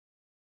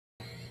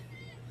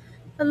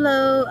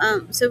Hello.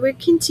 So we're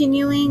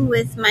continuing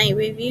with my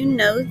review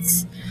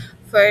notes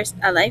for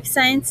life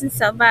science and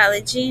cell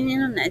biology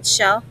in a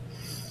nutshell.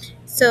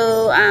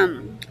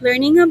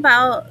 Learning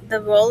about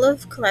the role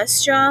of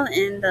cholesterol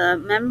in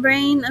the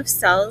membrane of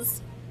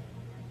cells.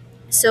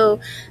 So,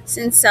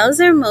 since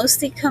cells are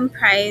mostly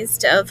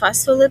comprised of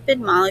phospholipid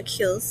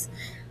molecules,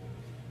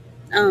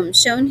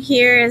 shown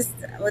here is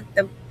with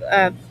the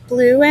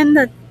blue and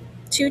the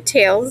two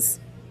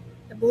tails,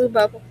 the blue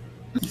bubble.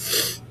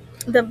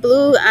 The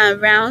blue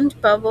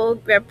round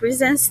bubble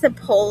represents the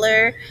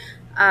polar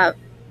uh,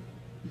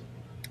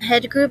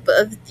 head group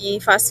of the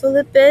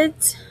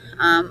phospholipids,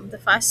 the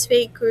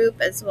phosphate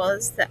group, as well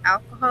as the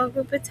alcohol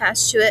group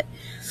attached to it.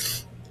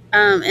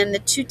 And the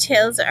two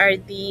tails are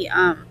the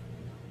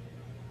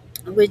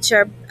which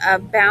are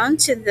bound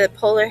to the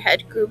polar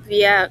head group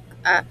via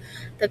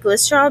the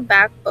glycerol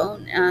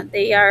backbone.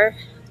 They are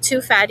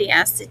two fatty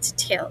acid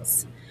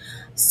tails.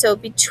 So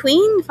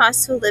between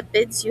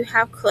phospholipids, you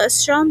have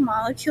cholesterol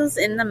molecules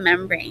in the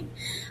membrane.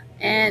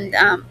 And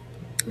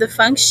the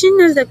function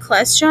of the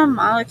cholesterol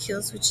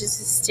molecules, which is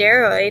a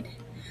steroid,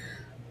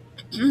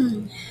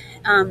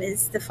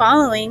 is the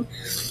following.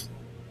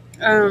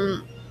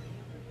 Um,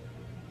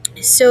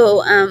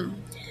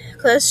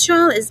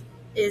 Cholesterol is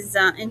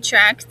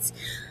interacts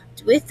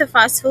with the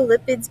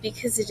phospholipids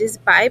because it is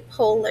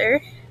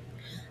bipolar.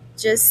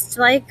 Just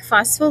like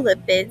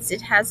phospholipids,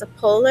 it has a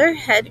polar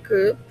head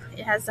group.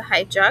 It has a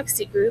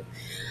hydroxy group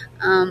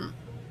um,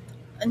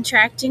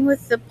 interacting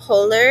with the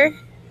polar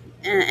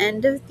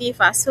end of the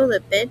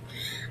phospholipid.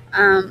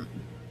 Um,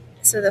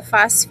 so the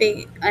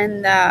phosphate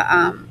and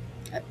the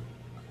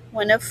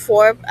one of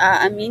four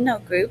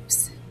amino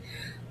groups,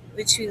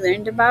 which we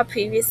learned about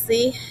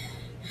previously.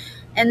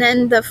 And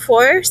then the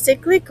four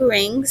cyclic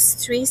rings,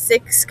 3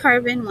 6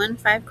 carbon, 1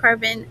 5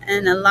 carbon,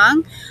 and a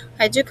long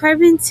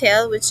hydrocarbon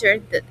tail, which are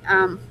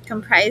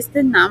comprise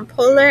the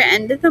nonpolar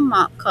end of the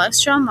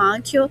cholesterol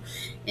molecule,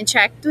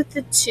 interact with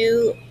the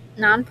two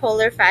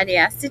nonpolar fatty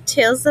acid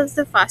tails of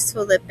the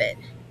phospholipid.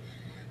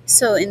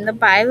 So in the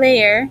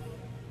bilayer,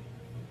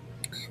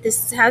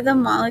 this is how the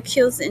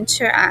molecules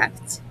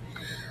interact.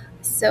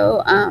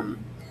 So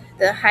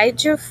the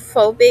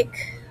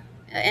hydrophobic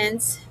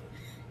ends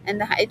and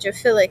the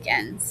hydrophilic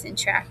ends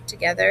interact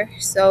together.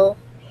 So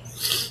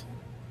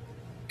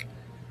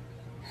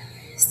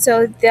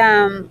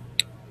the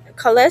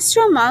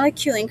cholesterol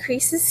molecule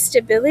increases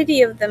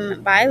stability of the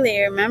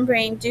bilayer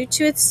membrane due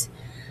to its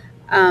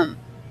and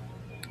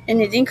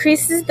it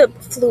increases the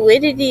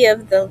fluidity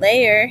of the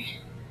layer.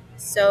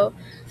 So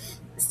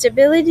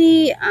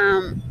stability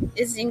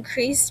is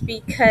increased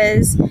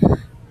because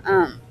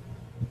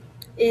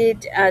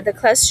the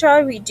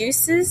cholesterol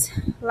reduces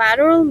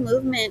lateral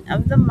movement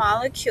of the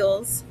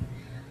molecules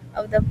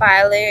of the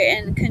bilayer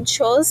and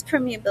controls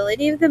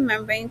permeability of the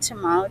membrane to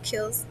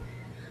molecules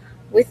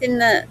within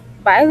the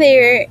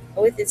bilayer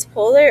with its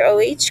polar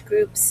OH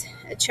groups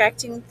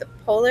attracting the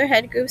polar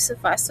head groups of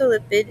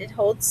phospholipid. It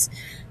holds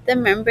the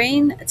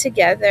membrane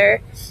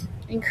together,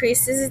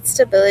 increases its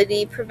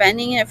stability,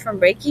 preventing it from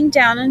breaking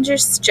down under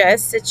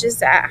stress, such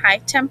as at high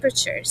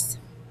temperatures.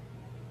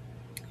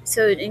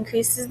 So it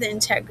increases the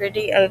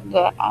integrity of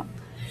the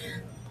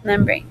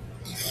membrane.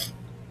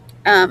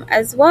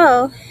 As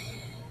well,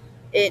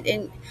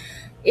 it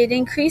it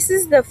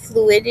increases the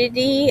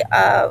fluidity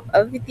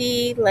of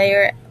the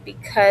layer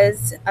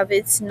because of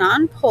its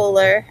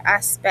nonpolar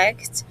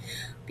aspect,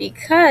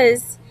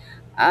 because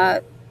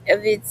of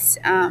its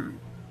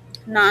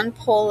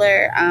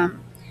nonpolar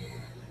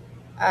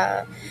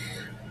uh,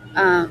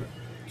 um,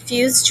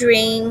 fused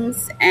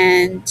rings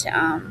and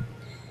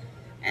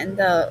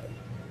the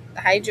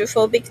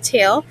hydrophobic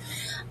tail.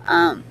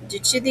 Due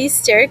to these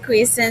steric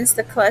reasons,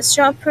 the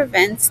cholesterol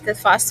prevents the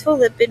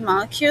phospholipid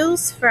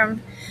molecules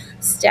from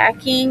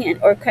stacking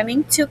or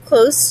coming too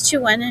close to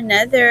one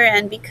another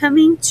and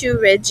becoming too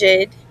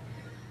rigid,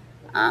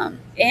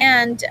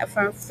 and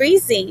from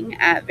freezing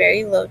at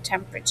very low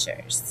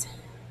temperatures.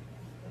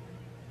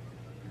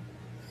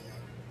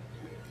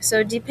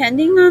 So,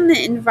 depending on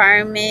the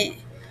environment,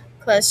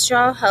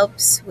 cholesterol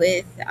helps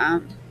with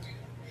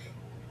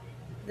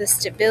the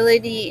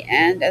stability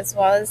and as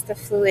well as the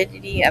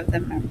fluidity of the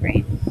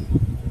membrane.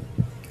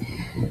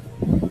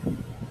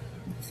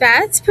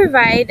 Fats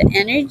provide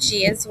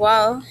energy as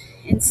well,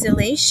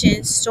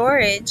 insulation,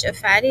 storage of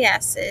fatty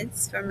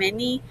acids for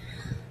many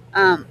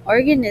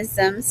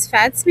organisms.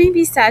 Fats may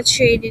be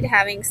saturated,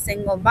 having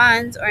single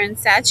bonds, or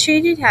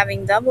unsaturated,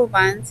 having double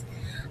bonds.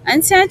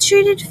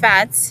 Unsaturated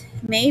fats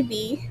may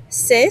be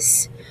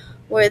cis,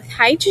 with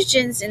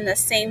hydrogens in the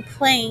same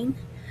plane,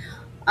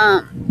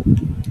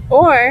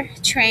 or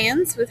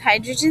trans, with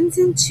hydrogens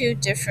in two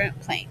different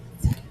planes.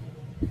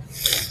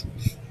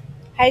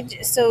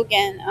 So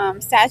again,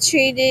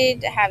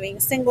 saturated having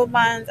single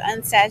bonds,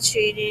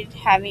 unsaturated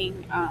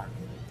having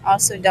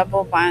also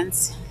double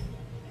bonds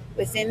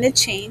within the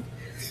chain.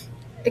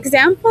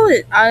 Example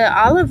is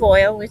olive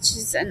oil, which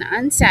is an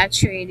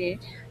unsaturated,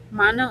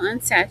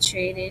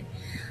 monounsaturated,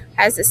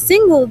 has a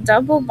single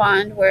double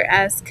bond,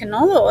 whereas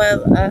canola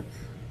oil, a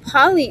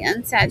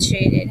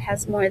polyunsaturated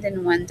has more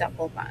than one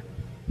double bond.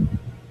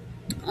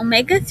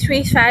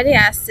 Omega-3 fatty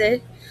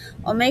acid,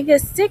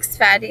 omega-6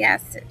 fatty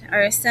acid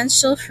are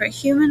essential for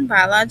human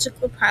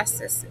biological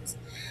processes.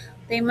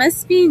 They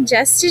must be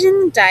ingested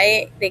in the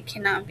diet. They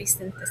cannot be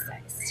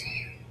synthesized.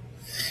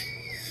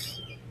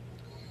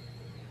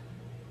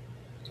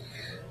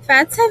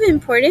 Fats have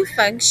important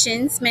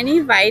functions. Many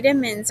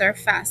vitamins are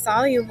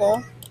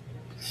fat-soluble.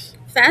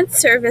 Fats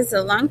serve as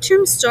a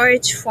long-term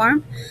storage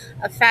form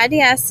of fatty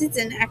acids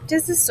and act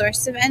as a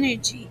source of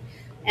energy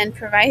and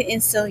provide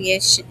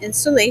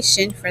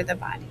insulation for the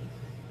body.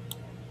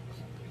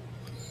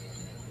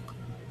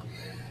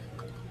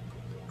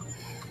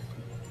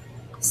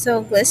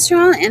 So,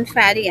 glycerol and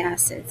fatty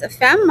acids. A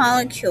fat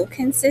molecule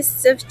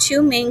consists of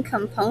two main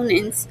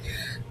components,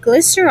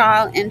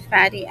 glycerol and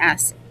fatty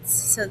acids.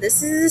 So,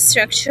 this is the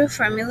structural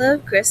formula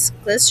of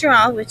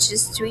glycerol, which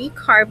is 3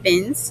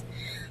 carbons,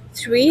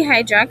 3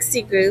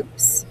 hydroxy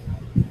groups.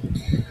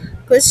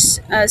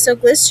 So,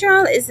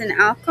 glycerol is an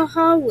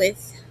alcohol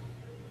with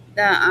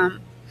a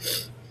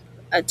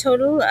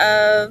total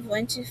of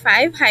 1 to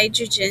 5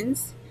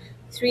 hydrogens,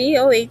 3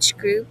 OH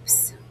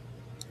groups,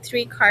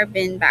 3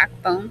 carbon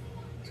backbone.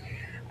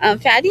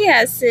 Fatty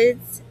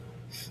acids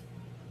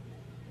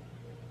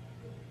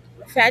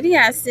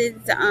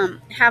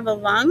have a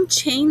long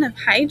chain of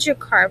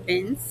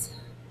hydrocarbons,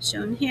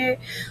 shown here,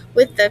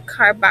 with the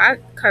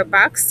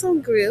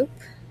carboxyl group,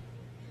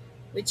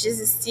 which is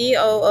a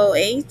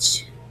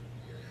COOH,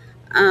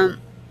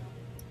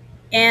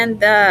 and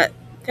the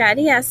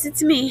fatty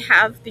acids may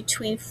have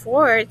between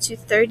 4 to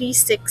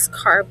 36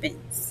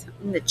 carbons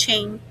in the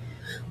chain.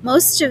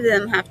 Most of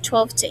them have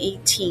 12 to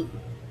 18.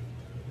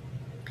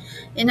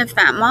 In a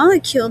fat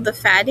molecule, the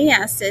fatty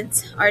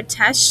acids are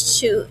attached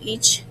to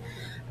each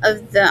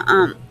of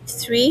the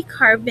 3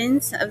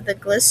 carbons of the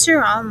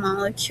glycerol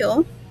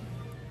molecule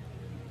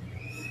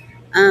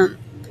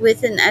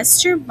with an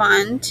ester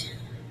bond,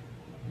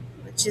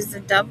 which is a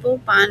double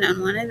bond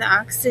on one of the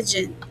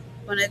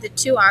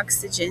 2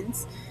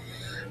 oxygens.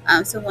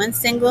 So one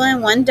single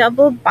and one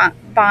double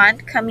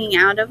bond coming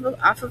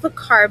off of a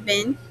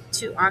carbon,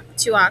 two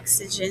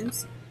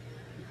oxygens.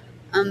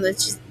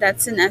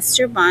 That's an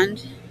ester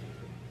bond.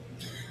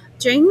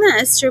 During the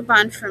ester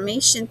bond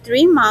formation,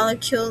 3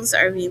 molecules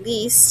are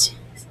released.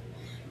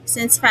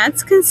 Since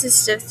fats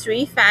consist of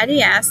 3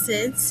 fatty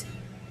acids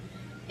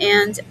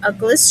and a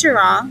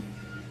glycerol,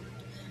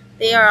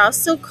 they are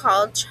also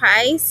called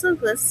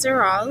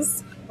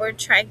triacylglycerols or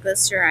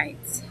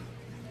triglycerides.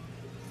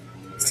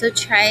 So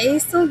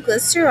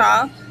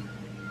triacylglycerol,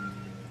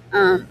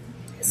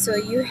 so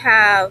you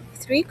have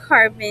 3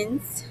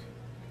 carbons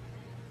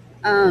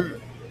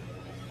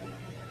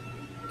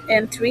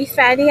and 3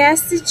 fatty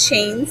acid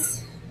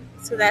chains.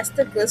 So that's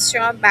the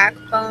glycerol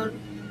backbone.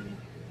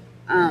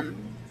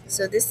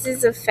 So this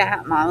is a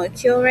fat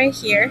molecule right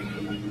here.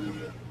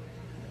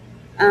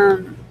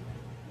 And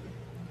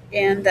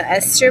the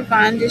ester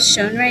bond is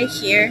shown right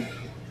here.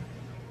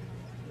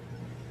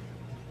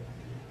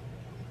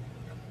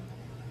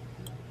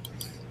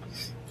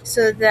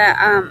 So the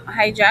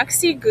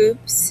hydroxy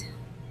groups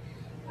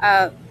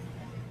are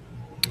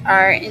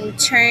in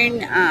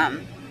turn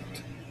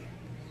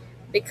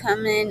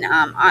becoming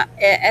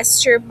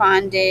ester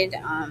bonded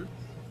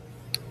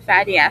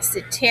fatty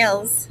acid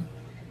tails.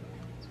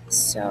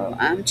 So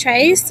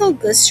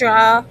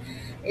triacylglycerol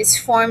is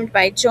formed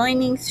by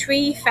joining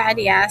 3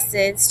 fatty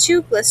acids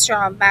to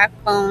glycerol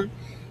backbone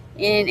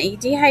in a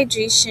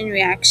dehydration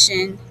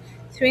reaction.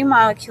 3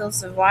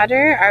 molecules of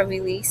water are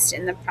released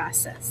in the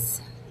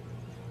process.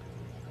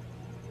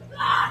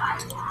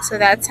 So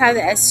that's how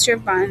the ester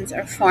bonds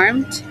are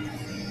formed.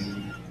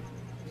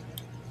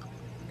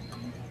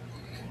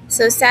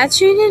 So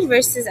saturated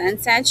versus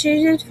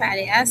unsaturated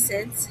fatty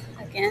acids.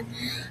 Again,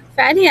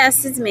 fatty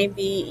acids may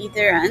be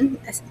either un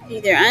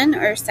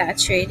or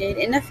saturated.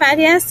 In a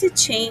fatty acid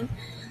chain,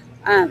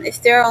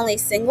 if there are only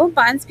single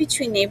bonds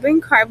between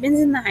neighboring carbons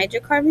in the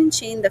hydrocarbon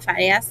chain, the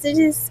fatty acid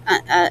is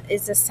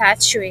a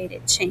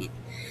saturated chain.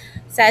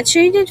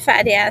 Saturated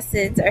fatty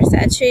acids are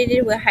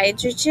saturated with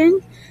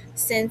hydrogen,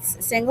 since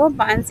single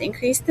bonds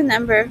increase the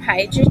number of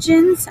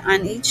hydrogens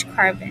on each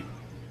carbon.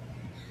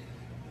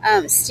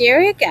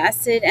 Stearic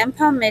acid and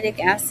palmitic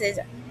acid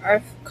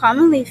are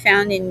commonly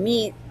found in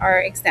meat, are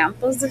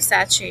examples of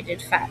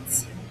saturated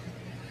fats.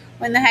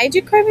 When the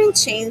hydrocarbon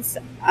chains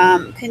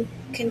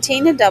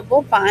contain a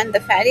double bond, the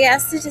fatty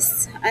acid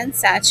is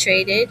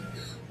unsaturated.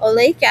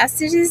 Oleic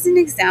acid is an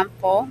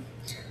example.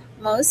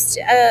 Most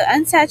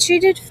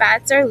unsaturated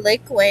fats are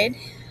liquid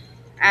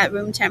at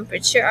room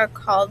temperature, are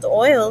called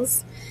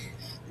oils.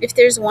 If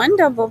there's one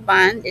double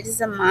bond, it is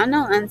a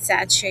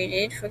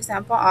monounsaturated, for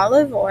example,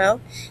 olive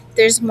oil. If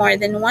there's more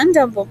than one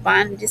double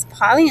bond, it is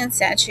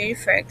polyunsaturated,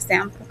 for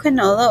example,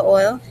 canola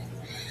oil.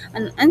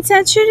 And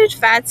unsaturated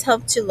fats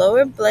help to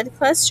lower blood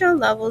cholesterol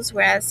levels,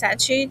 whereas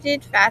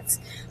saturated fats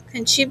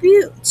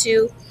contribute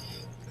to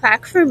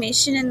plaque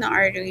formation in the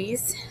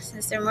arteries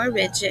since they're more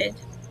rigid.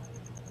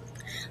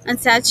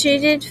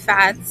 Unsaturated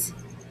fats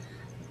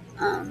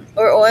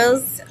or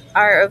oils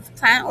are of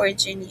plant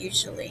origin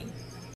usually.